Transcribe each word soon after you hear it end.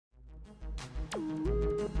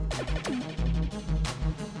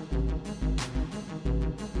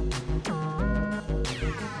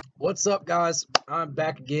What's up, guys? I'm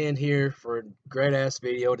back again here for a great ass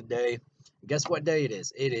video today. Guess what day it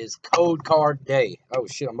is? It is code card day. Oh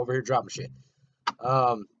shit, I'm over here dropping shit.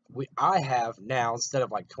 I have now, instead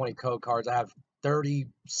of like 20 code cards, I have 30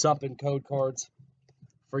 something code cards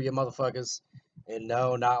for you motherfuckers. And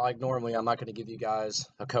no, not like normally. I'm not going to give you guys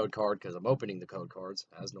a code card because I'm opening the code cards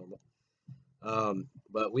as normal.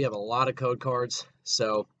 But we have a lot of code cards,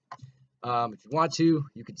 so if you want to,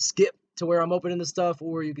 you can skip to where I'm opening the stuff,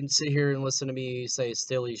 or you can sit here and listen to me say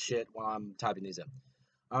silly shit while I'm typing these in.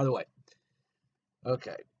 Either way.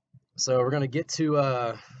 Okay, so we're gonna get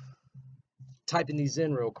to typing these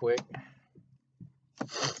in real quick,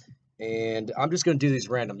 and I'm just gonna do these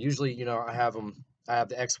random. Usually, you know, I have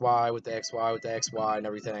the XY with the XY with the XY and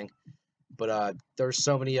everything, but there's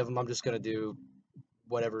so many of them. I'm just gonna do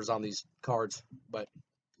whatever's on these cards. But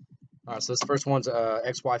all right, so this first one's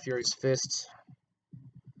XY Furious Fist.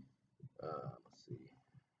 Let's see.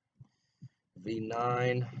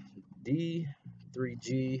 V9D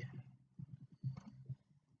 3G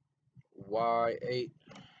Y8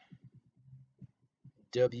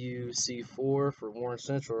 WC4 for Warren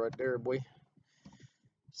Central right there, boy.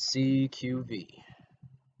 CQV.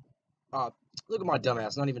 Look at my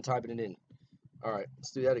dumbass, not even typing it in. Alright,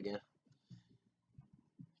 let's do that again.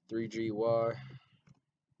 3GY.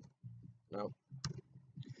 No.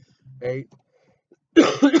 8.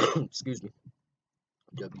 Excuse me.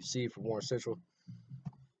 WC for Warren Central.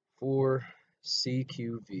 4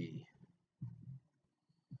 CQV.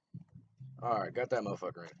 Alright, got that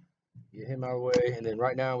motherfucker in. Get him out of the way. And then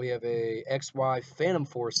right now we have a XY Phantom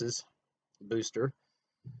Forces booster.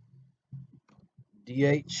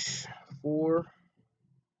 DH4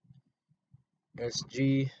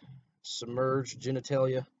 SG Submerged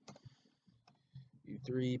Genitalia.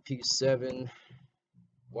 U3 P7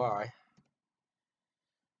 Y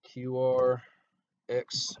QRX.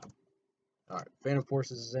 Alright, Phantom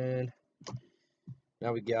Forces is in.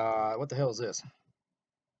 Now we got, what the hell is this?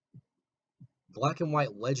 Black and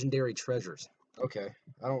White Legendary Treasures. Okay,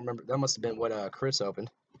 I don't remember. That must have been what Chris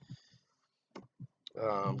opened.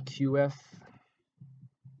 QF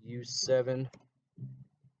U7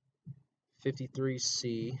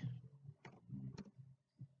 53C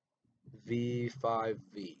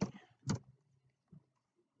V5V.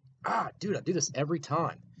 Dude, I do this every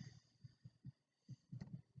time.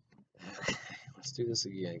 Okay, let's do this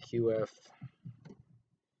again. QF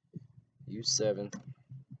U7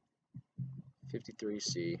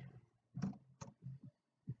 53C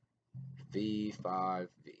V5V.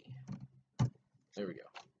 There we go.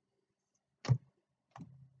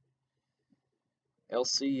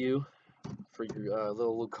 LCU for your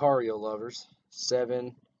little Lucario lovers.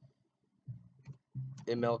 7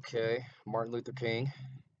 MLK Martin Luther King.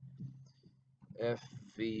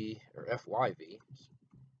 FV or FYV,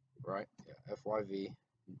 right? Yeah, FYV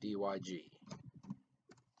DYG.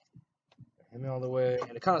 Him all the way,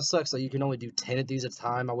 and it kind of sucks that you can only do 10 of these at a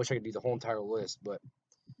time. I wish I could do the whole entire list, but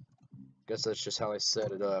I guess that's just how I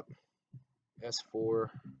set it up. S4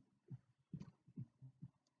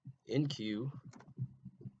 NQ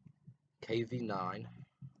KV9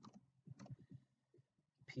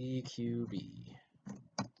 PQB.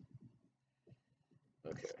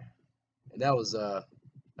 Okay, and that was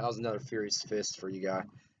another Furious Fist for you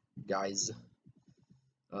guys.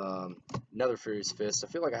 Another Furious Fist.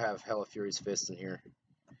 I feel like I have hella Furious Fists in here.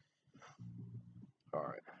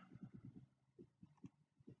 Alright.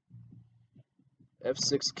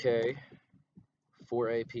 F6K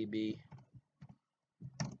 4APB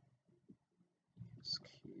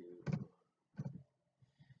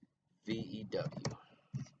VEW.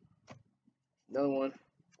 Another one.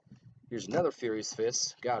 Here's another Furious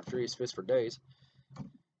Fist. God, Furious Fist for days.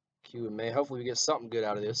 QMA. Hopefully we get something good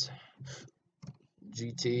out of this.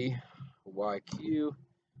 GT, YQ,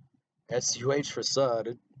 SUH for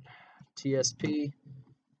Sud, TSP,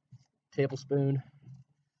 Tablespoon,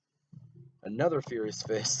 another Furious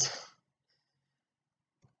Fist,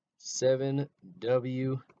 7W3,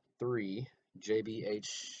 JBH,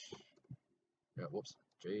 whoops,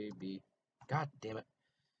 JB, god damn it,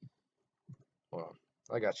 hold on,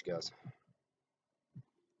 I got you guys,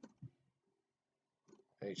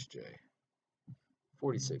 HJ,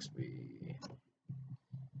 46B,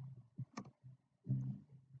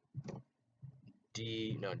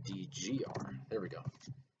 DGR. There we go.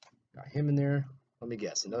 Got him in there. Let me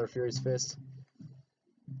guess. Another Furious Fist.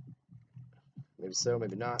 Maybe so,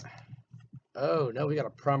 maybe not. Oh, no, we got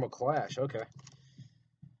a Primal Clash. Okay.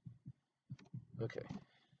 Okay.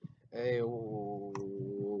 Hey,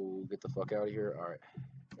 get the fuck out of here. Alright.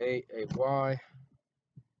 AAY.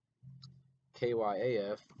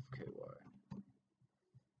 KYAF. KY.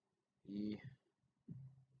 E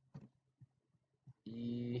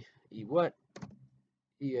E E what?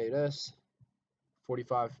 E8S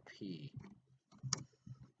 45P.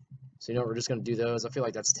 So you know what, we're just gonna do those. I feel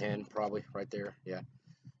like that's 10 probably right there. Yeah.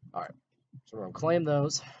 Alright. So we're gonna claim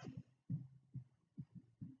those.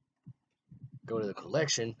 Go to the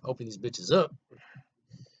collection, open these bitches up.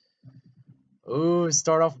 Ooh,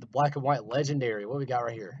 start off with the black and white legendary. What we got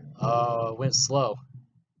right here? Oh, it went slow.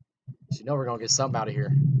 So you know we're gonna get something out of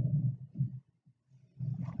here.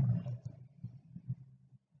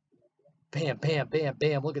 Bam, bam, bam,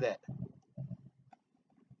 bam. Look at that.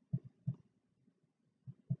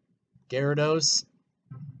 Gyarados.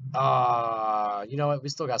 You know what? We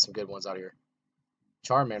still got some good ones out here.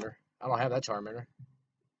 Charmander. I don't have that Charmander.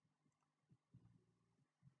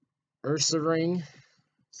 Ursaring.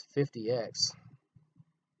 It's 50x.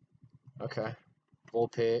 Okay.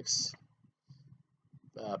 Vulpix.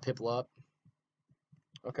 Piplup.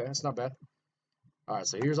 Okay, that's not bad. Alright,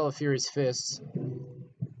 so here's all the Fury's Fists.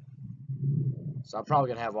 So I'm probably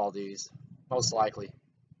going to have all these. Most likely.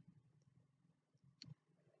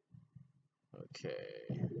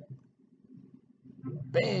 Okay.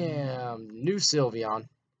 Bam! New Sylveon.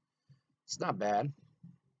 It's not bad.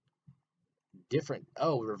 Different.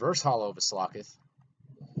 Oh, reverse hollow of a Slocketh.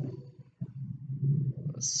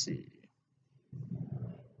 Let's see.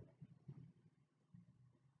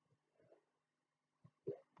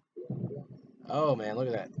 Oh man, look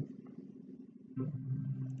at that.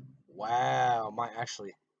 Wow, I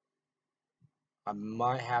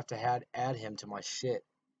might have to add him to my shit.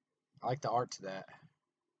 I like the art to that.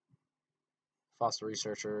 Fossil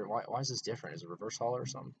Researcher. Why is this different? Is it reverse hollow or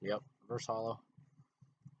something? Yep, reverse hollow.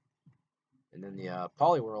 And then the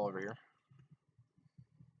Poliwhirl over here.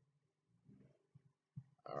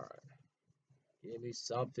 Alright. Give me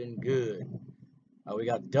something good. Oh, we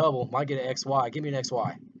got double. Might get an XY. Give me an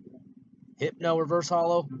XY. Hypno reverse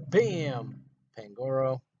hollow. Bam!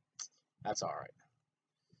 Pangoro. That's alright.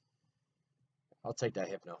 I'll take that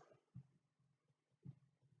Hypno.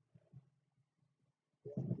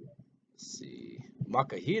 Let's see.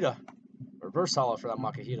 Makahita. Reverse hollow for that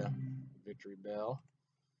Makahita. Victory Bell.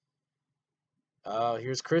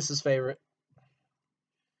 Here's Chris's favorite.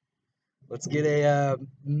 Let's get a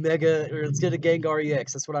let's get a Gengar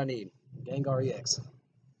EX. That's what I need. Gengar EX.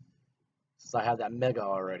 Since I have that Mega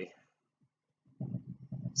already.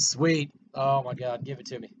 Sweet. Oh my god, give it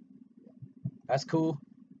to me. That's cool.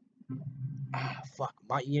 Ah, fuck.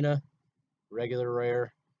 Myena. Regular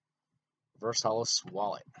rare. Reverse hollow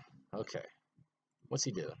Swallet. Okay. What's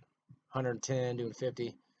he doing? 110, doing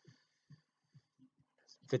 50.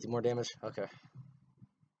 50 more damage. Okay.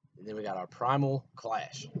 And then we got our Primal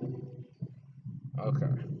Clash. Okay.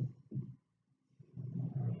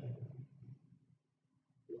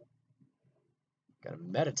 Got a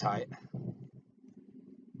Metatite.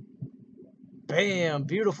 Bam!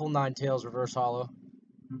 Beautiful Ninetales reverse hollow.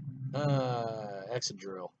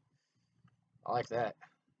 Excadrill. I like that.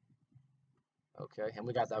 Okay, and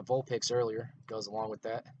we got that Vulpix earlier. Goes along with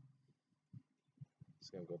that.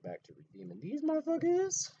 Just gonna go back to redeeming these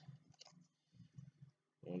motherfuckers.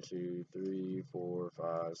 1, 2, 3, 4,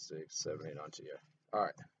 5, 6, 7, 8, 9, 10. Yeah.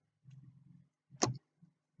 Alright.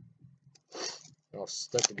 They're all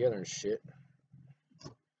stuck together and shit.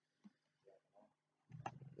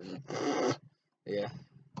 Yeah.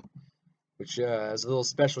 Which, as a little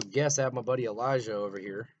special guest, I have my buddy Elijah over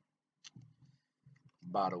here.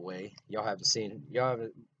 By the way, y'all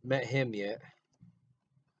haven't met him yet.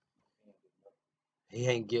 He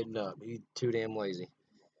ain't getting up. He's too damn lazy.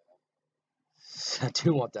 I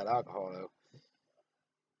do want that alcohol though.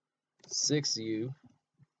 6U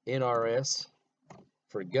NRS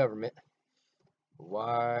for government.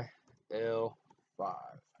 YL5.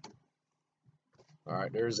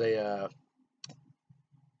 Alright, there's a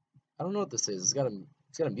I don't know what this is. It's got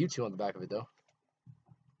a Mewtwo on the back of it though.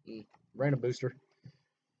 Random booster.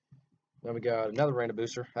 Then we got another random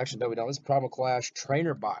booster. Actually, no, we don't. This is Primal Clash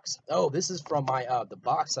Trainer Box. Oh, this is from my the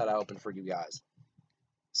box that I opened for you guys.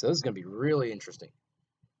 So this is gonna be really interesting.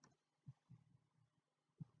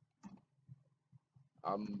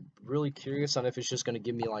 I'm really curious on if it's just gonna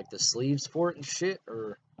give me like the sleeves for it and shit,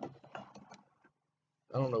 or I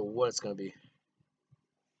don't know what it's gonna be.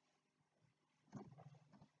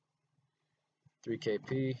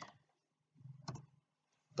 3KP.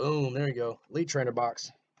 Boom, there you go. Elite Trainer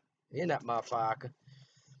Box. In that motherfucker.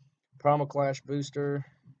 Primal Clash Booster.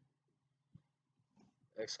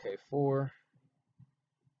 XK4.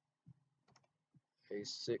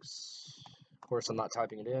 A6. Of course, I'm not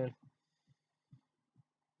typing it in.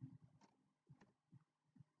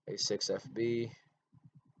 A6FB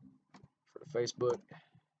for the Facebook.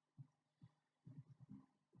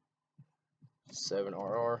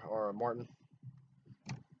 7RR, R Martin,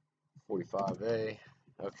 45A.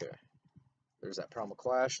 Okay, there's that Primal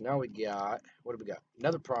Clash. Now we got, what do we got?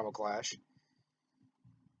 Another Primal Clash.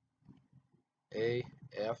 AF9.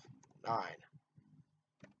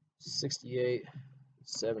 68,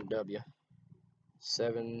 7W,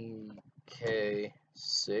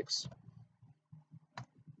 7K6.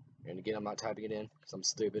 And again, I'm not typing it in because I'm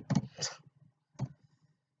stupid.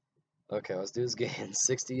 Okay, let's do this again.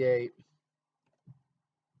 68,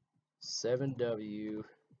 7W,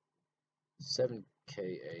 7K,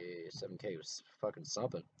 7K was fucking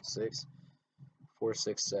something. 6, 4,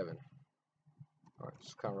 6, 7. Alright,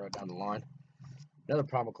 just come right down the line. Another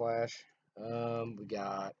Primal Clash. We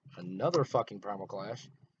got another fucking Primal Clash.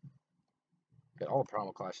 Got all the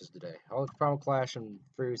Primal Clashes today. All the Primal Clash and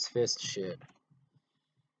Furious Fist shit.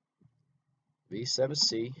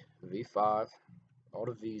 V7C, V5, all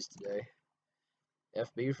the V's today.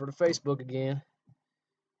 FB for the Facebook again.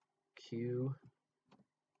 Q,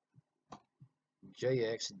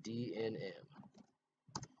 JX, DNM.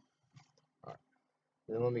 Alright,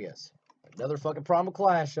 then let me guess. Another fucking Primal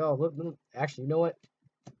Clash. Oh, look, actually, you know what?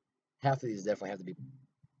 Half of these definitely have to be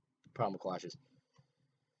Primal Clashes.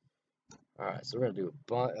 Alright, so we're going to do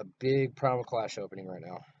a big Primal Clash opening right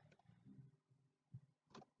now.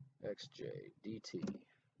 XJ, DT,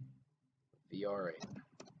 VR8,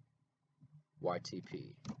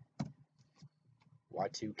 YTP,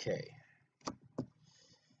 Y2K,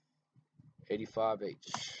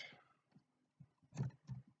 85H,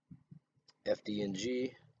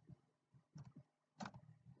 FDNG,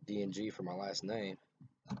 DNG for my last name,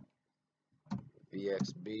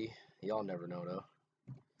 VXB, y'all never know though,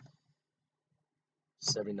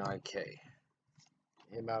 79K.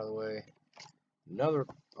 Get him out of the way. Another,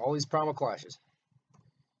 all these Primal Clashes.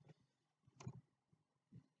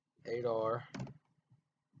 8R,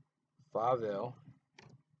 5L,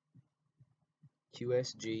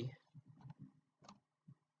 QSG.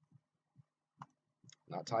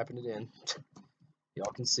 Not typing it in.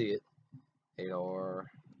 Y'all can see it. 8R,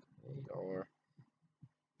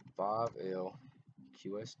 5L,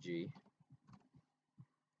 QSG,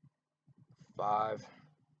 5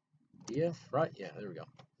 DF, right? Yeah, there we go.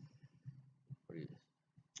 What is it?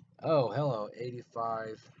 Oh, hello,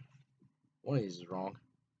 85. One of these is wrong.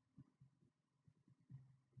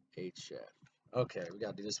 HF. Okay, we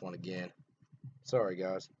gotta do this one again. Sorry,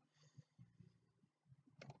 guys.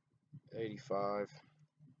 85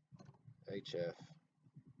 HF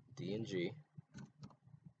DNG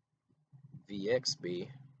VXB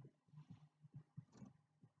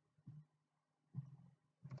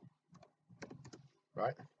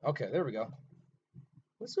right? Okay, there we go.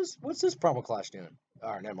 What's this Primal Clash doing?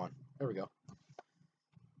 Alright, never mind. There we go.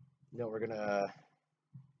 You know,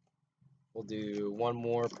 we'll do one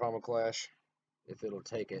more Primal Clash if it'll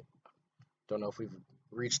take it. Don't know if we've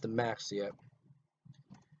reached the max yet.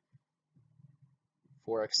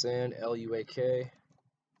 4XN, LUAK,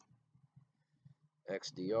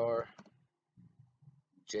 XDR,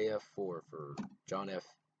 JF4 for John F.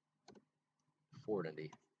 Ford Indy.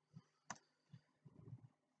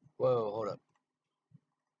 Whoa, hold up.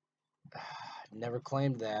 Never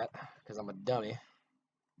claimed that because I'm a dummy.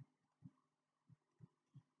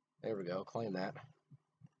 There we go, claim that.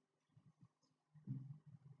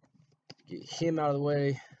 Get him out of the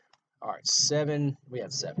way. Alright, 7. We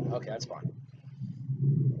had 7. Okay, that's fine.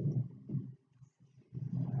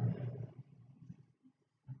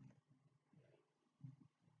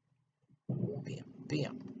 Bam,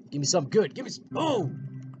 bam. Give me something good. Give me some. Oh!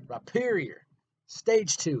 Rapirier.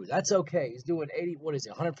 Stage 2. That's okay. He's doing 80. What is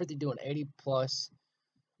it? 150 doing 80 plus.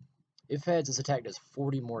 If heads, this attack does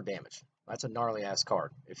 40 more damage. That's a gnarly ass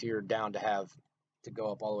card. If you're down to have to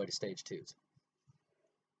go up all the way to stage 2s.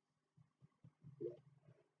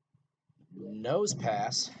 Nose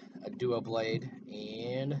Pass, a Duo Blade,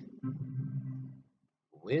 and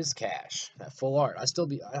Whiz Cash. That full art. I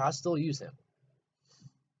still use him.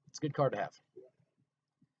 It's a good card to have.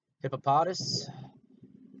 Hippopotamus,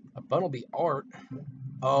 a Bunnelby art.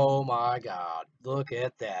 Oh my god. Look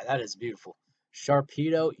at that. That is beautiful.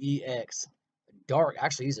 Sharpedo EX. Dark.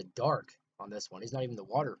 Actually, he's a dark on this one. He's not even the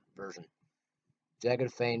water version.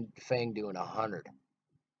 Jagged Fang doing 100.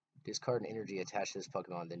 Discard an energy attached to this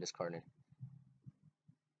Pokemon, then discard it.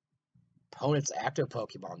 Opponent's active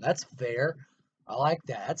Pokemon. That's fair. I like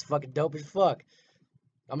that. That's fucking dope as fuck.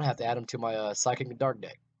 I'm gonna have to add him to my Psychic and Dark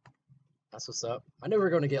deck. That's what's up. I knew we were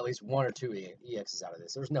gonna get at least 1 or 2 EXs out of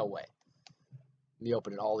this. There's no way. Me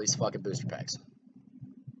opening all these fucking booster packs.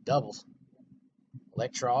 Doubles.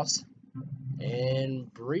 Electros.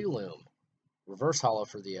 And Breloom. Reverse holo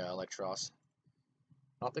for the Electros.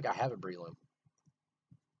 I don't think I have a Breloom.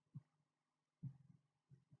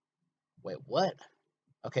 Wait, what?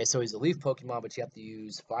 Okay, so he's a leaf Pokemon, but you have to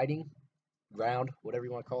use fighting, ground, whatever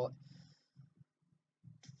you want to call it,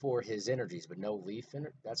 for his energies, but no leaf in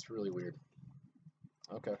it? That's really weird.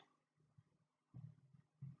 Okay.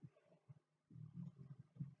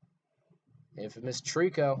 Infamous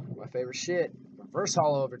Trico, my favorite shit. Reverse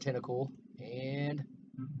Hollow over Tentacool. And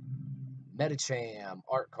Medicham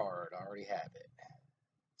art card. I already have it.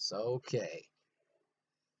 It's okay.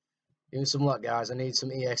 Give me some luck, guys. I need some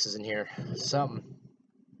EXs in here. Something.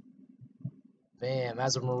 Bam.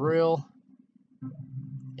 Azumarill.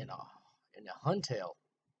 And a Huntail.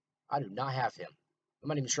 I do not have him. I'm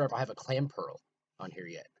not even sure if I have a Clamperl on here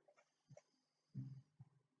yet.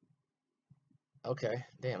 Okay.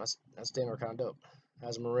 Damn, that's damn kind of dope.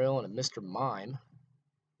 Azumarill and a Mr. Mime.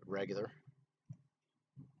 Regular.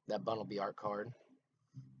 That bundle be art card.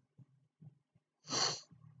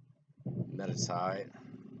 Meditite.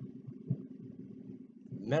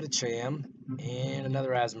 Medicham, and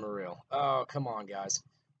another Azumarill. Oh, come on, guys.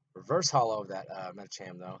 Reverse Hollow of that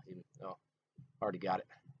Medicham, though. Oh, already got it.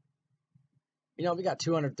 You know, we got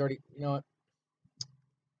 230. You know what?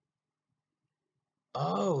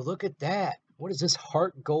 Oh, look at that. What is this?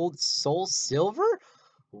 Heart Gold Soul Silver?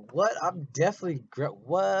 What? I'm definitely...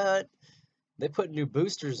 What? They put new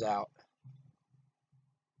boosters out.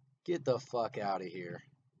 Get the fuck out of here.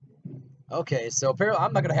 Okay, so apparently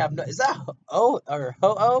I'm not going to have... No, is that O or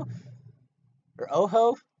Ho-Oh? Or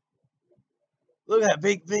Oho? Look at that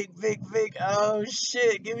big. Oh,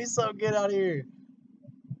 shit. Give me some. Get out of here.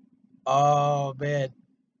 Oh, man.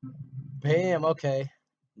 Bam. Okay.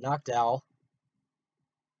 Knocked Owl.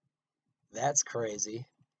 That's crazy.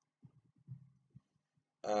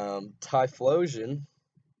 Typhlosion.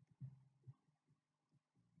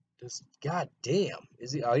 Just, god damn.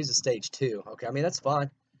 Is he? Oh, he's a stage 2. Okay, I mean, that's fine.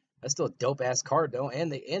 That's still a dope-ass card, though.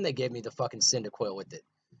 And they gave me the fucking Cyndaquil with it.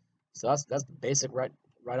 So that's the basic right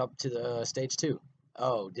up to the stage 2.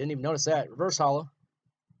 Oh, didn't even notice that. Reverse Hollow.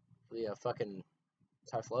 The fucking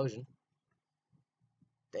Typhlosion.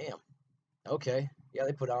 Damn. Okay. Yeah,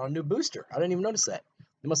 they put out a new booster. I didn't even notice that.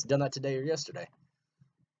 They must have done that today or yesterday.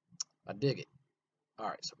 I dig it.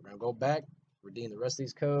 Alright, so we're going to go back, redeem the rest of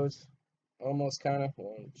these codes. Almost, kind of.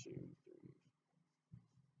 1, 2, 3.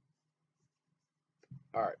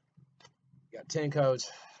 Alright. Got 10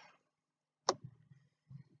 codes.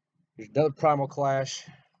 There's another Primal Clash.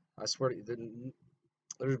 I swear to you,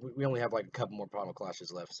 we only have like a couple more Primal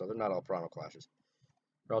Clashes left, so they're not all Primal Clashes.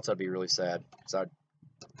 Or else I'd be really sad, because I'd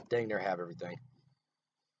dang near have everything.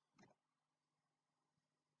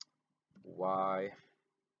 YGR.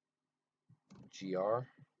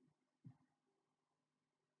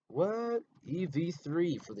 What?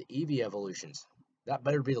 EV3 for the EV evolutions. That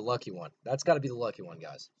better be the lucky one. That's got to be the lucky one,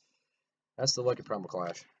 guys. That's the lucky Primal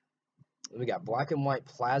Clash. Then we got Black and White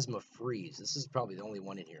Plasma Freeze. This is probably the only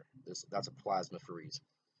one in here. That's a Plasma Freeze.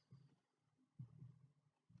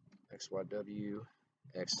 XYW,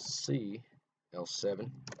 XC, L7,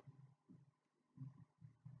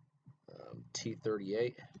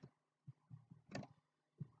 T38,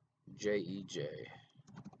 JEJ.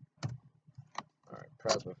 Alright,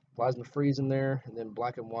 Plasma Freeze in there, and then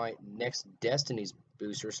Black and White Next Destiny's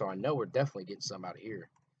booster, so I know we're definitely getting some out of here.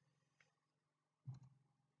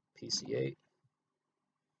 PC8,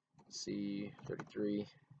 C33,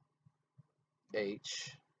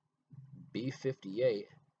 H, B58,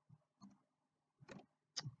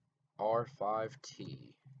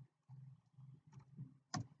 R5T.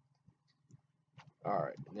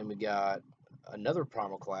 Alright, and then we got another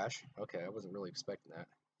Primal Clash. Okay, I wasn't really expecting that.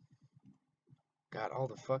 Got all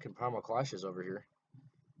the fucking Primal Clashes over here.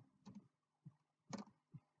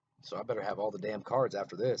 So I better have all the damn cards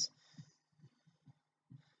after this.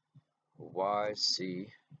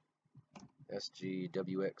 YC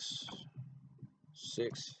SGWX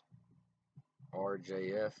 6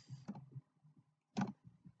 RJF.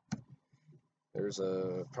 There's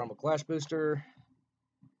a Primal Clash booster.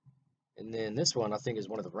 And then this one I think is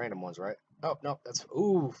one of the random ones, right? Oh, no, that's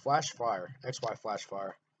Flash Fire. XY Flash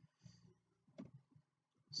Fire.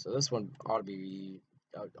 So this one ought to be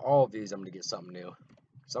all of these I'm gonna get something new.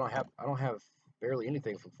 So I don't have barely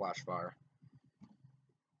anything from Flash Fire.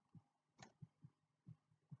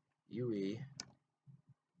 UE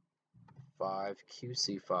 5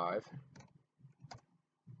 QC5.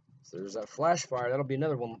 So there's that Flash Fire. That'll be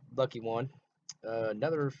another one, lucky one.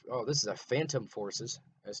 This is a Phantom Forces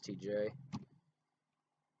STJ.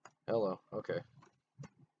 Hello. Okay.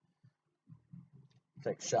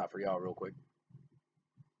 Take a shot for y'all real quick.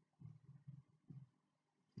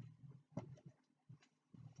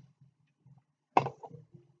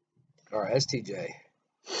 All right, STJ.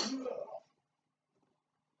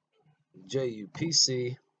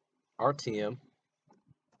 JUPC, RTM,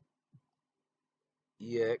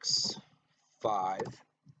 EX5.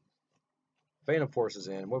 Phantom Force is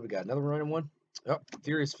in. What we got? Another random one? Oh,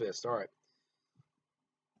 Furious Fist. All right.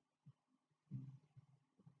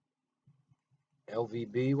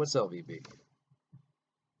 LVB. What's LVB?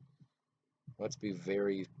 Let's be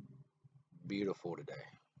very beautiful today.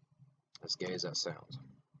 As gay as that sounds.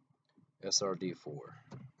 SRD4.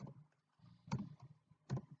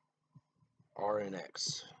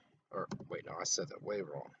 RNX. Or, wait, no, I said that way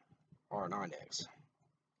wrong. R9X.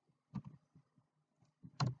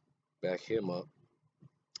 Back him up.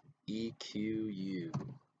 EQU.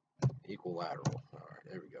 Equilateral. Alright,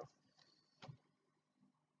 there we go.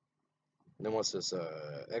 And then what's this?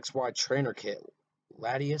 XY trainer kit.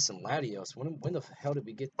 Latios and Latios. When the hell did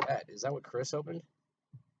we get that? Is that what Chris opened?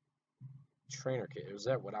 Trainer kit. Or was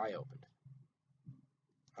that what I opened?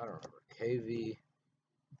 I don't remember. KV.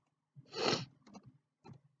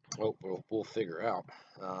 Oh, we'll figure out.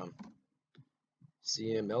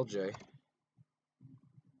 CMLJ.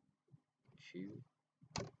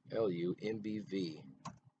 QLU MBV.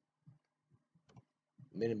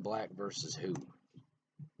 Men in Black versus who?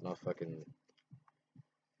 No fucking.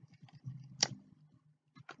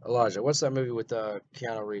 Elijah, what's that movie with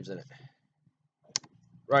Keanu Reeves in it?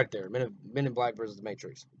 Right there, Men in Black versus the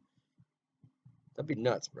Matrix. That'd be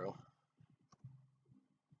nuts, bro.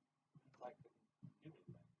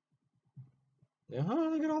 Yeah, huh?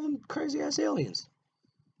 Look at all them crazy ass aliens.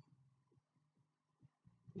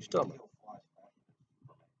 You talking about?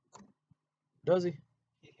 Does he?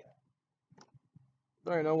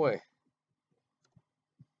 There ain't no way.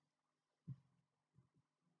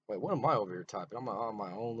 Wait, what am I over here typing? I'm on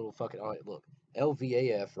my own little fucking. Oh, look,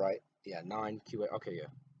 LVAF, right? Yeah, 9QH. Okay, yeah,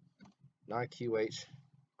 9QH.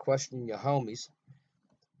 Question your homies.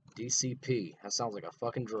 DCP. That sounds like a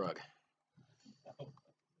fucking drug.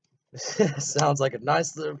 Sounds like a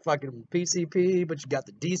nice little fucking PCP, but you got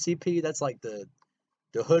the DCP. That's like the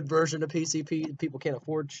hood version of PCP. People can't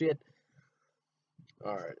afford shit.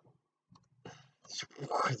 All right.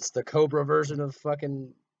 It's the Cobra version of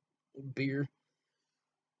fucking beer.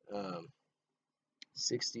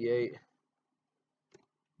 68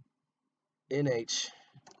 NH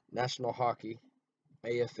National Hockey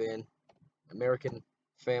AFN American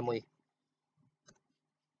Family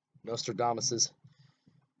Nostradamuses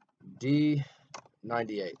D98.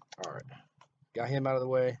 All right, got him out of the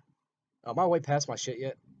way. Am I way past my shit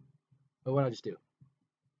yet? Oh, what did I just do?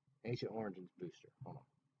 Ancient Origins booster. Hold on.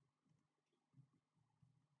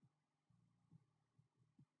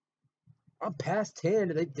 I'm past 10.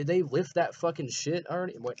 Did they lift that fucking shit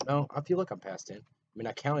already? Wait, no, I feel like I'm past 10. I mean,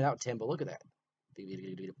 I counted out 10, but look at that.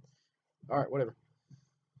 All right, whatever.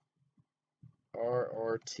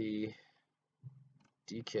 RRT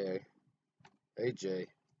DK AJ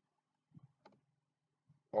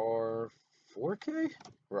R4K?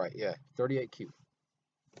 Right, yeah, 38Q.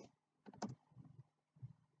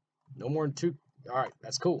 No more than 2. All right,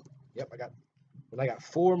 that's cool. Yep, I got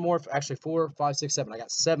 4 more. Actually, 4, 5, 6, 7. I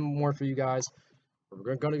got 7 more for you guys.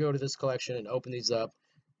 We're going to go to this collection and open these up.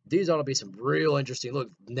 These ought to be some real interesting. Look,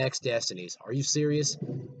 Next Destinies. Are you serious?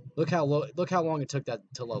 Look how long it took that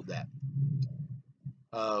to load that.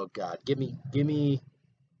 Oh god, give me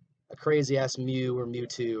a crazy ass Mew or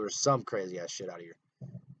Mewtwo or some crazy ass shit out of here.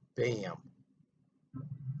 Bam.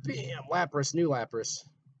 Bam. Lapras, new Lapras.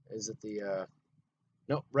 Is it the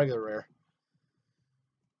nope, regular rare.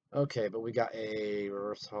 Okay, but we got a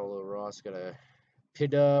reverse holo Ross, got a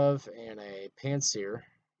Pidove and a Panseer.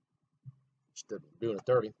 Just doing a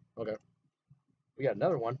 30. Okay. We got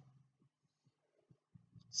another one.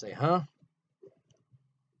 Say, huh?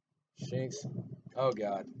 Shinx. Oh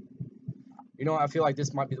god. You know what? I feel like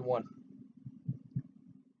this might be the one.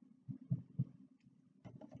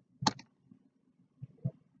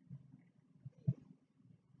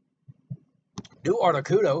 New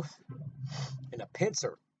Articuno and a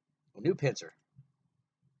Pinsir. A new Pinsir.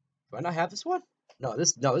 Do I not have this one? No,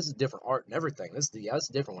 this is different art and everything. This is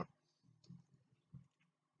a different one.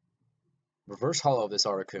 Reverse holo of this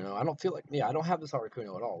Articuno. I don't feel like I don't have this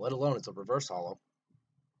Articuno at all, let alone it's a reverse holo.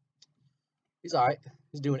 He's alright.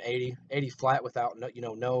 He's doing 80 flat without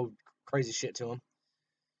no crazy shit to him.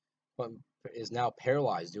 But is now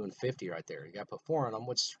paralyzed doing 50 right there. You gotta put 4 on him.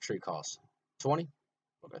 What's tree cost? 20?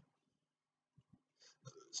 Okay.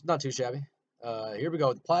 It's not too shabby. Here we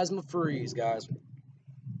go. Plasma Freeze, guys.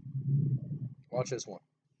 Watch this one.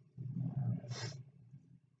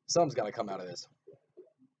 Something's got to come out of this.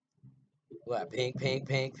 Look at that.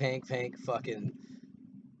 Pink. Fucking.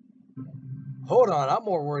 Hold on. I'm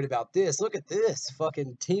more worried about this. Look at this.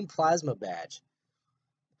 Fucking Team Plasma badge.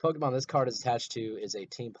 Pokemon this card is attached to is a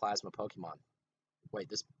Team Plasma Pokemon. Wait,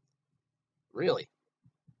 this... Really?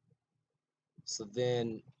 So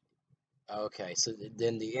then... Okay, so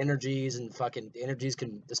then the energies and fucking... The energies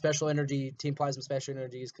can... The special energy, Team Plasma special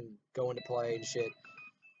energies can go into play and shit.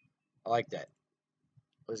 I like that.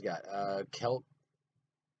 What's he got? Kelp...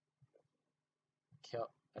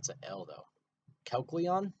 That's an L, though.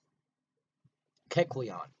 Kecleon?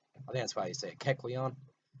 Kecleon. I think that's how you say it. Kecleon.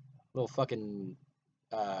 Little fucking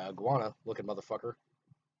iguana looking motherfucker.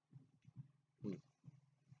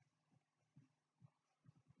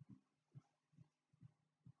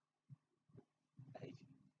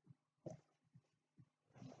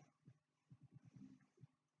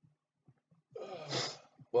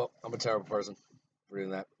 Well, I'm a terrible person for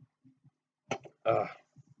doing that.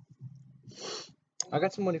 I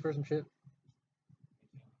got some money for some shit.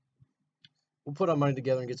 We'll put our money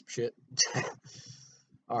together and get some shit.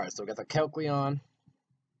 Alright, so we got the Kecleon.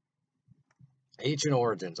 Ancient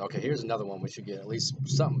Origins. Okay, here's another one we should get at least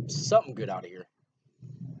something good out of here.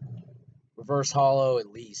 Reverse Hollow at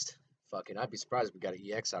least. Fucking, I'd be surprised if we got an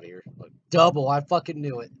EX out of here. Like, double, I fucking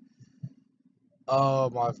knew it. Oh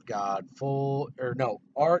my god.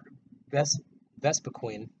 Art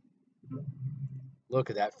Vespiquen. Look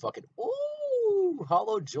at that fucking... Ooh!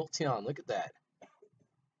 Hollow Jolteon. Look at that.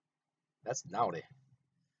 That's naughty.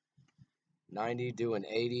 90 doing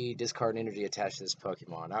 80. Discard energy attached to this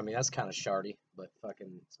Pokemon. I mean, that's kind of shardy, but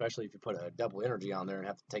fucking... Especially if you put a double energy on there and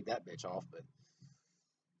have to take that bitch off, but...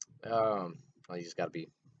 Well, you just gotta be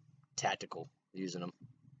tactical using them.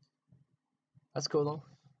 That's cool, though.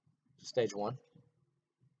 Stage 1.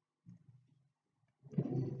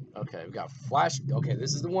 Okay, we got Flash. Okay,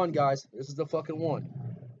 this is the one, guys. This is the fucking one.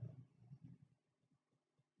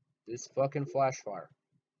 This fucking Flash Fire.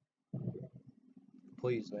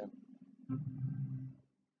 Please, man.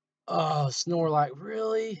 Oh, Snorlax,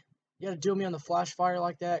 really? You gotta do me on the Flash Fire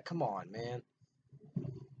like that? Come on, man.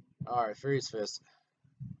 Alright, Freeze Fist.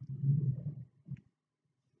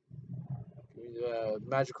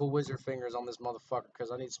 Magical Wizard Fingers on this motherfucker,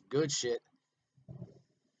 because I need some good shit.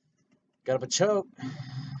 Got a Machoke.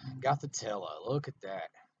 Got the Tella. Look at that.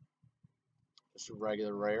 Just a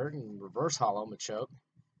regular rare and reverse hollow Machoke.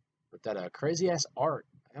 With that crazy ass art.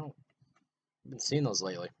 I've been seeing those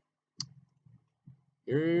lately.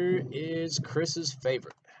 Here is Chris's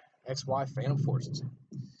favorite. XY Phantom Forces.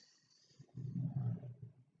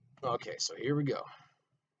 Okay, so here we go.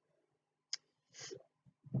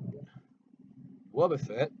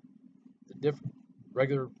 Wobbuffet. The different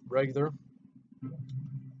regular.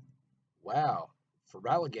 Wow. For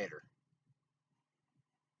Alligator.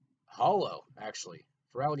 Hollow, actually.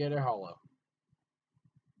 For Alligator Hollow.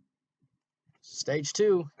 Stage 2.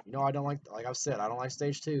 You know I don't like I've said, I don't like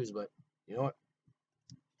stage 2s, but you know what?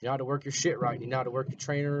 You know how to work your shit right. You know how to work your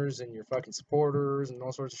trainers and your fucking supporters and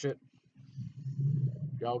all sorts of shit.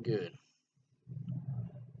 You're all good.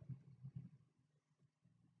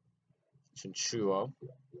 Chinchuo.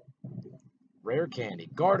 Rare Candy.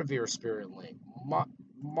 Gardevoir Spirit Link.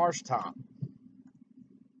 Marshtomp.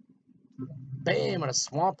 Bam! And a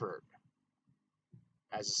Swampert.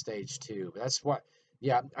 As a stage 2. But that's what...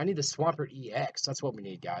 Yeah, I need the Swampert EX. That's what we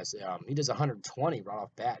need, guys. He does 120 right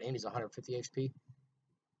off bat, and he's 150 HP.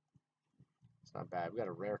 It's not bad. We got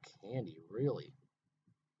a rare candy, really.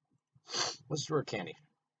 What's rare candy?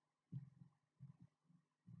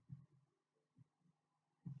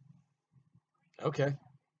 Okay.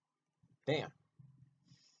 Damn.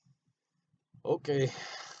 Okay.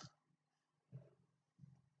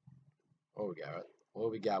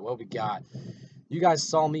 What we got? You guys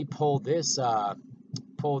saw me pull this,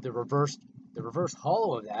 pull the reverse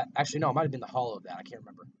hollow of that. Actually, no, it might have been the hollow of that. I can't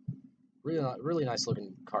remember. Really nice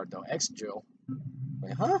looking card, though. Excadrill.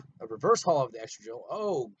 Wait, huh? A reverse hollow of the Excadrill.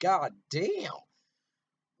 Oh, god damn.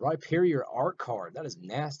 Rhyperior art card. That is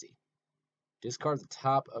nasty. Discard the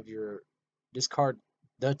top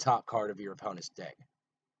card of your opponent's deck.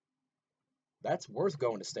 That's worth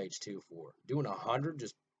going to stage 2 for. Doing 100,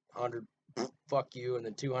 just 100, fuck you, and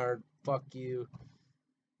then 200, fuck you.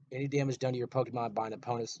 Any damage done to your Pokemon by an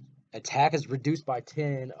opponent's attack is reduced by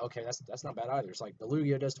 10. Okay, that's not bad either. It's like the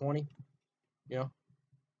Lugia does 20. You know?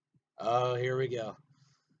 Oh, here we go.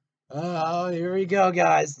 Oh, here we go,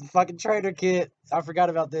 guys. The fucking trainer kit. I forgot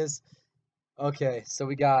about this. Okay, so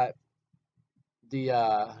we got the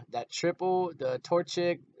that triple, the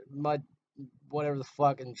Torchic, Mud, whatever the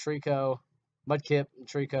fuck, and Trico, Mudkip and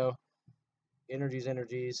Trico.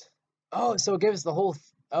 Energies. Oh, so it gave us the whole...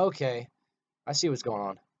 Okay, I see what's going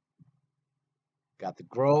on. Got the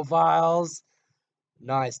Groviles.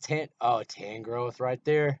 Nice. Tangrowth right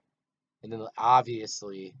there. And then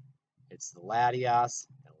obviously it's the Latias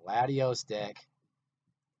and Latios deck.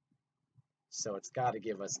 So it's got to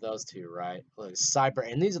give us those two, right? Look, Cyber,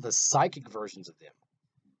 and these are the psychic versions of them,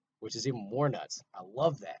 which is even more nuts. I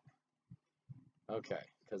love that. Okay,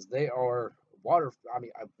 because they are water. I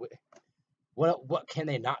mean, what can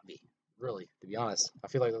they not be? Really, to be honest, I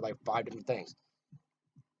feel like they're like 5 different things.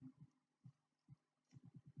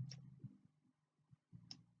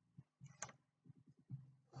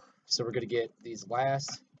 So we're gonna get these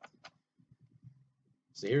last.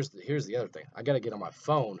 So here's the other thing. I gotta get on my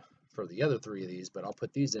phone for the other 3 of these, but I'll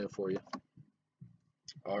put these in for you.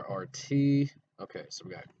 RRT. Okay, so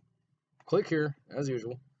we got click here as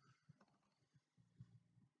usual.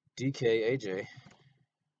 DKAJ.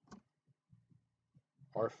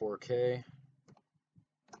 R4K.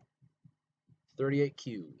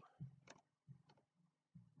 38Q.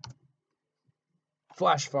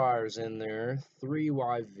 Flash fires in there.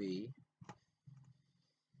 3YV.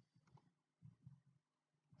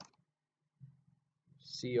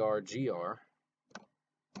 CRGR.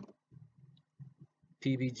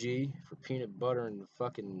 PBG for peanut butter and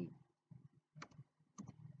fucking,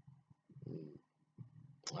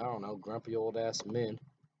 I don't know, grumpy old ass men.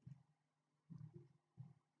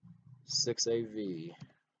 6AV.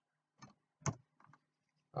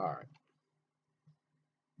 Alright.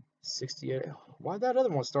 68. Why'd that other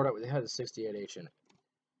one start out with, it had a 68H in it?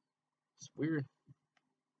 It's weird.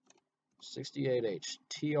 68H.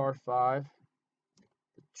 TR5.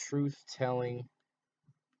 The truth telling.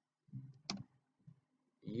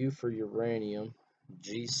 U for uranium.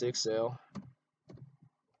 G6L.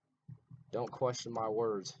 Don't question my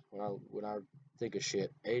words when I think of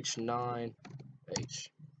shit. H9H.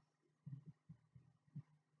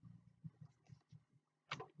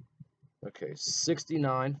 Okay,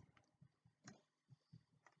 69.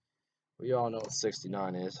 We all know what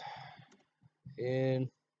 69 is.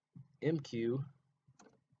 In MQ,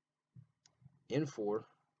 N4,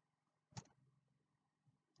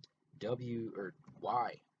 W or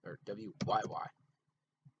Y or WYY,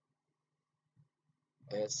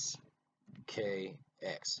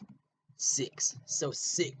 SKX. 6. So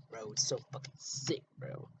sick, bro. It's so fucking sick,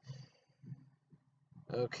 bro.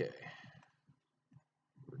 Okay.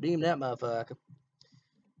 Redeem that motherfucker.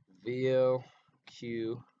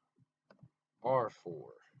 VLQ R4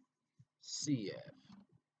 CF.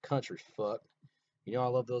 Country fuck. You know I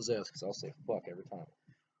love those F's because I'll say fuck every time.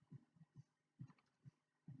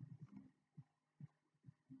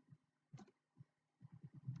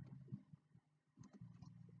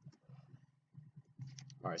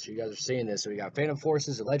 Alright, so you guys are seeing this. So we got Phantom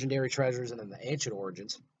Forces, the Legendary Treasures, and then the Ancient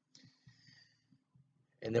Origins.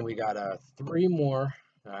 And then we got 3 more.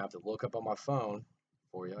 I have to look up on my phone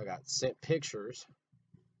for you. I got sent pictures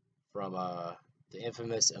from the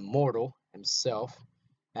infamous Immortal himself.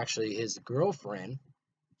 Actually, his girlfriend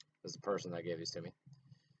is the person that gave these to me.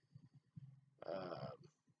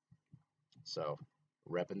 So,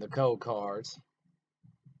 repping the code cards.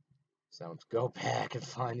 So let's go back and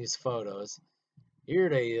find these photos. Here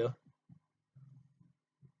they are.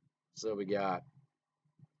 So we got,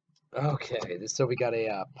 okay, so we got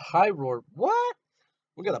a Pyroar. What?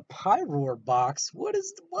 We got a Pyroar box. What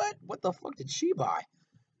the fuck did she buy?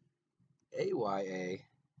 AYA.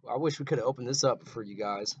 Well, I wish we could have opened this up for you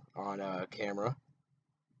guys on camera.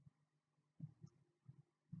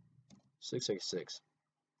 686.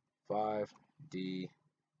 5D.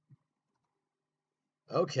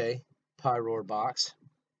 Okay, Pyroar box.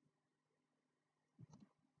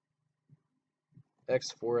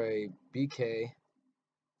 X4A BK.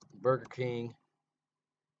 Burger King.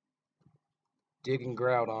 Digging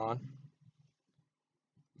Groudon.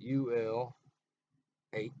 UL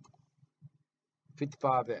 8.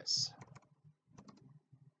 55S.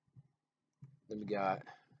 Then we got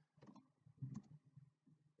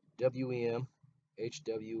WM,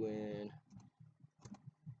 HWN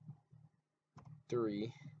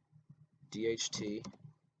 3, DHT,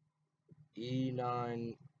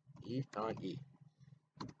 E9, E9E.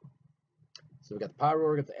 So we got the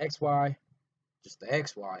Pyroar, we got the XY, just the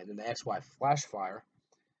XY, and then the XY Flash Fire.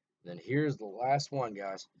 And then here's the last one,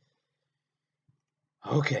 guys.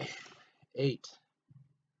 Okay, 8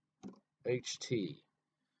 HT.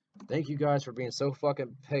 Thank you guys for being so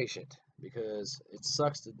fucking patient, because it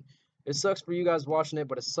sucks for you guys watching it,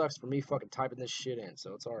 but it sucks for me fucking typing this shit in,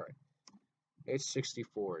 so it's alright.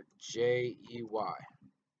 H64 JEY.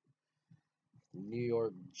 New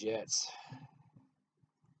York Jets.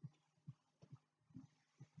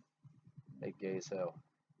 They gay as hell.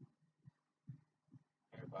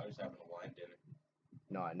 Everybody's having a wine dinner.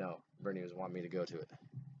 No, I know. Bernie was wanting me to go to it.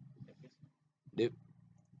 Dude.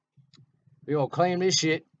 We gonna claim this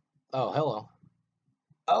shit. Oh, hello.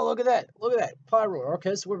 Oh, look at that. Look at that. Pyroar.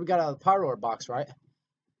 Okay, so what we got out of the Pyroar box, right?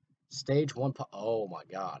 Stage 1. Oh, my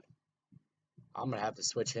God. I'm going to have to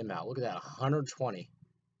switch him out. Look at that. 120.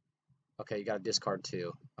 Okay, you got to discard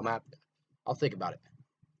 2. I'll think about it.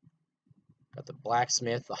 Got the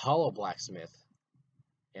Blacksmith, the Hollow Blacksmith,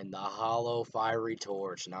 and the Hollow Fiery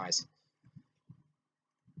Torch. Nice.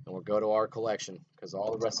 And we'll go to our collection because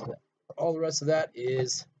all the rest of that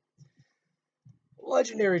is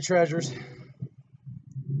legendary treasures.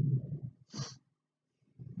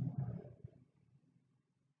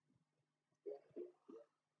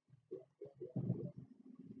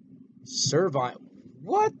 Servine.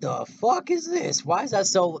 What the fuck is this? Why is that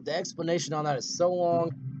so? The explanation on that is so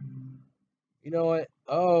long. You know what?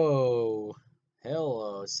 Oh,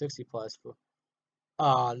 hello, 60 plus.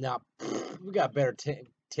 Now we got better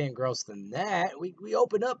 10 gross than that. We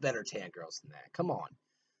open up better 10 gross than that. Come on,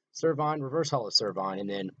 Servine, reverse hollow Servine, and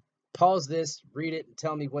then pause this, read it, and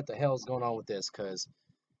tell me what the hell is going on with this, because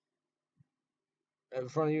in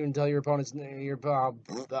front of you and tell your opponents,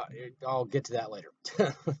 I'll get to that later.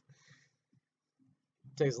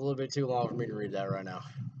 Takes a little bit too long for me to read that right now.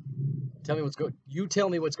 Tell me what's good. You tell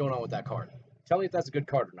me what's going on with that card. Tell me if that's a good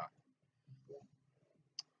card or not.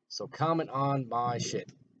 So comment on my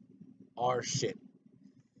shit. Our shit.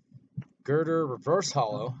 Girder, reverse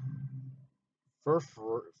hollow.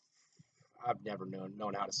 I've never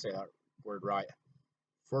known how to say that word right.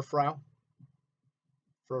 Furfrow.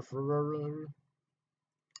 Reverse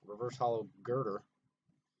hollow girder.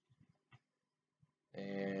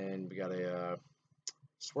 And we got a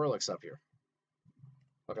Swirlix up here.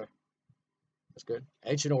 Okay. That's good.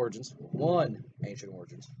 Ancient Origins. 1 Ancient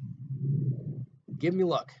Origins. Give me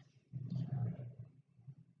luck.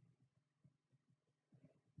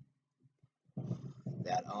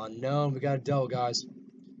 That unknown. We got a double, guys.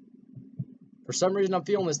 For some reason, I'm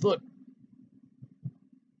feeling this. Look.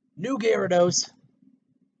 New Gyarados.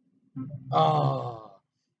 Oh.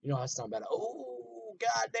 You know, that's not bad. Oh,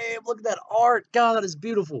 goddamn. Look at that art. God, that is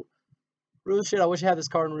beautiful. Real shit. I wish I had this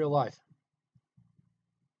card in real life.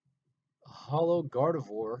 Hollow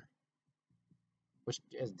Gardevoir. Which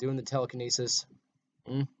is doing the telekinesis.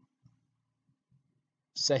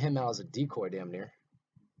 Set him out as a decoy, damn near.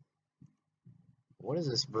 What is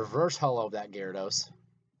this? Reverse hollow of that Gyarados.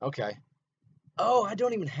 Okay. Oh, I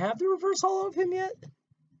don't even have the reverse hollow of him yet?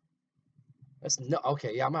 That's no.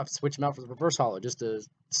 Okay, yeah, I'm gonna have to switch him out for the reverse hollow just to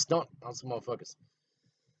stunt on some motherfuckers.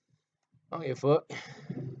 I don't give a fuck.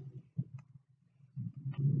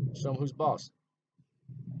 Show him who's boss.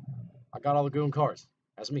 I got all the goon cards.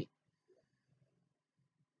 That's me.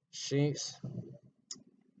 Shinx.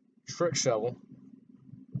 Trick Shovel.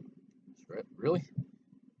 Really?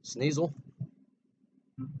 Sneasel.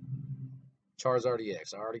 Charizard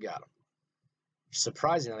EX. I already got him.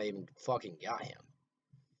 Surprising I even fucking got him.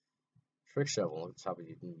 Trick Shovel. Let's how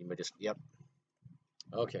you may just. Yep.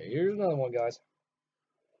 Okay, here's another one, guys.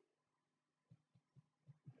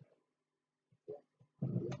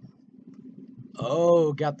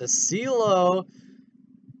 Oh, got the CeeLo.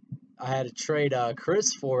 I had to trade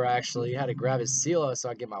Chris for, actually. I had to grab his CeeLo so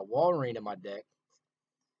I get my Walrein in my deck.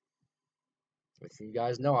 If you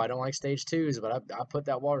guys know, I don't like stage 2s, but I put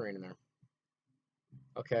that Walrein in there.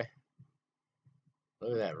 Okay.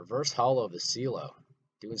 Look at that. Reverse hollow of the CeeLo.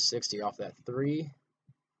 Doing 60 off that 3.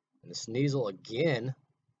 And the Sneasel again.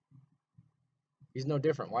 He's no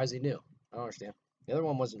different. Why is he new? I don't understand. The other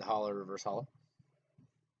one wasn't hollow, reverse hollow.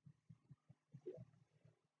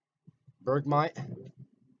 Bergmite.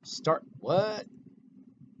 Start. What?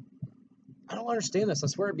 I don't understand this. I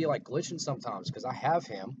swear it'd be like glitching sometimes because I have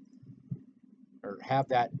him. Or have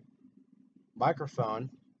that microphone.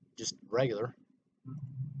 Just regular.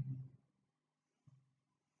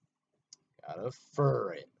 Gotta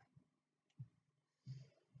fur it.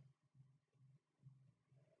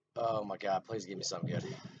 Oh my god, please give me something good.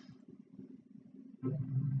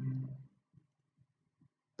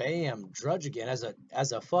 Bam, Drudge again as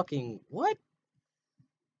a fucking what?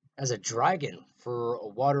 As a dragon for a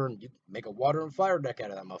water and you make a water and fire deck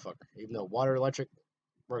out of that motherfucker. Even though water electric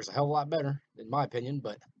works a hell of a lot better, in my opinion,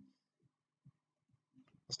 but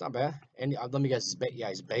it's not bad. And let me guess,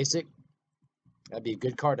 he's basic. That'd be a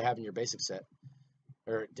good card to have in your basic set.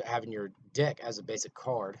 Or to have in your deck as a basic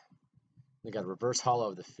card. We got a reverse hollow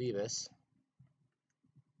of the Phoebus.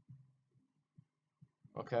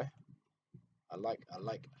 Okay. I like.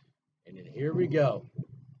 And then here we go.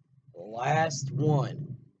 Last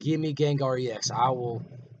one. Give me Gengar EX. I will.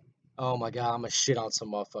 Oh my god, I'm gonna shit on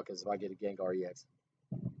some motherfuckers if I get a Gengar EX.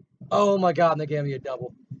 Oh my god, and they gave me a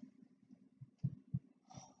double.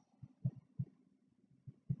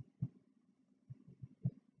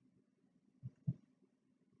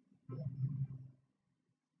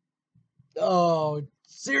 Oh,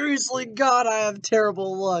 seriously, God, I have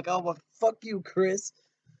terrible luck. Oh, well, fuck you, Chris.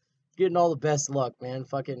 Getting all the best luck, man.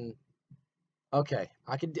 Fucking. Okay,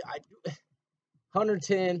 I can do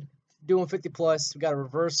 110, doing 50 plus. We got a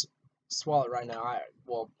reverse swallow right now. I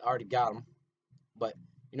already got them, but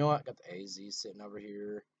you know what? Got the AZ sitting over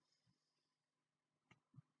here.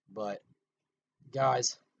 But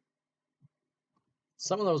guys,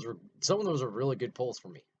 some of those were really good pulls for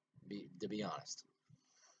me, to be honest.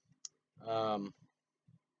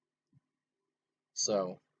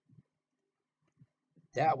 So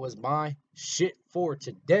that was my shit for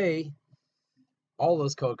today. All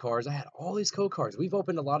those code cards. I had all these code cards. We've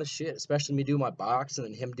opened a lot of shit, especially me doing my box and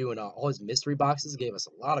then him doing all his mystery boxes gave us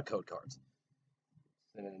a lot of code cards.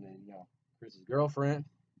 And then, Chris's girlfriend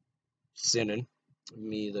sending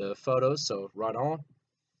me the photos, so right on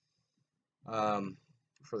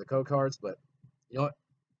for the code cards. But you know what?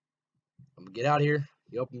 I'm gonna get out of here.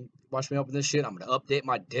 Watch me open this shit. I'm gonna update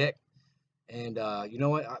my deck, and you know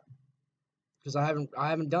what? Because I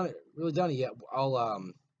haven't done it yet.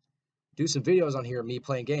 I'll do some videos on here of me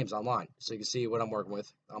playing games online, so you can see what I'm working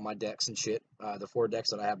with on my decks and shit. The 4 decks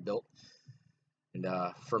that I have built, and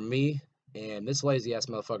for me and this lazy ass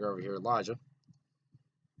motherfucker over here, Elijah,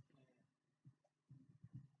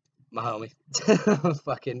 my homie.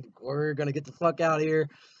 Fucking, we're gonna get the fuck out of here.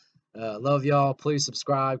 Love y'all. Please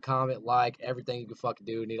subscribe, comment, like, everything you can fucking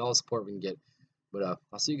do. Need all the support we can get. But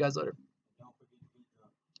I'll see you guys later.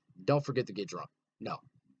 Don't forget to get drunk. No.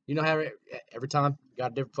 You know how every time you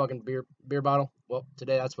got a different fucking beer bottle? Well,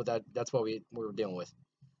 today that's what we were dealing with.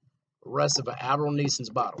 The rest of an Admiral Neeson's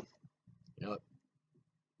bottle. You know,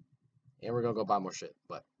 and we're gonna go buy more shit.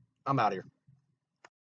 But I'm out of here.